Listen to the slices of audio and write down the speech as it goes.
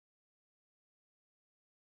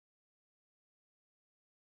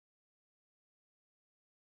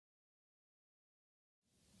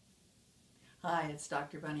Hi, it's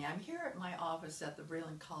Dr. Bunny. I'm here at my office at the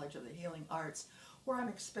Vreeland College of the Healing Arts, where I'm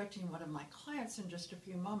expecting one of my clients in just a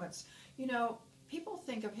few moments. You know, people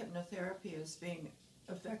think of hypnotherapy as being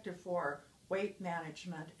effective for weight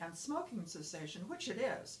management and smoking cessation, which it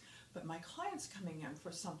is. But my client's coming in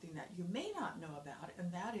for something that you may not know about,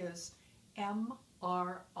 and that is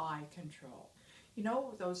MRI control. You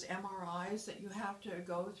know, those MRIs that you have to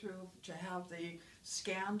go through to have the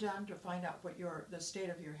scan done to find out what the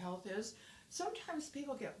state of your health is. Sometimes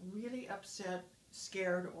people get really upset,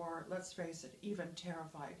 scared, or let's face it, even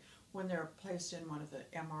terrified when they're placed in one of the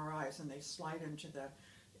MRIs and they slide into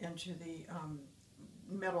the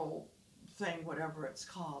metal thing, whatever it's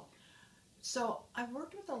called. So I've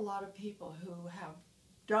worked with a lot of people who have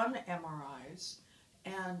done MRIs,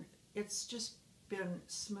 and it's just been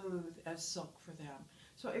smooth as silk for them.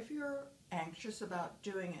 So if you're anxious about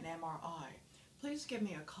doing an MRI, please give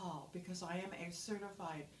me a call because I am a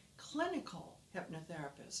certified clinical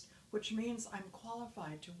hypnotherapist, which means I'm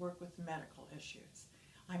qualified to work with medical issues.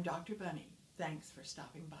 I'm Dr. Bunny. Thanks for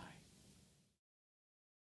stopping by.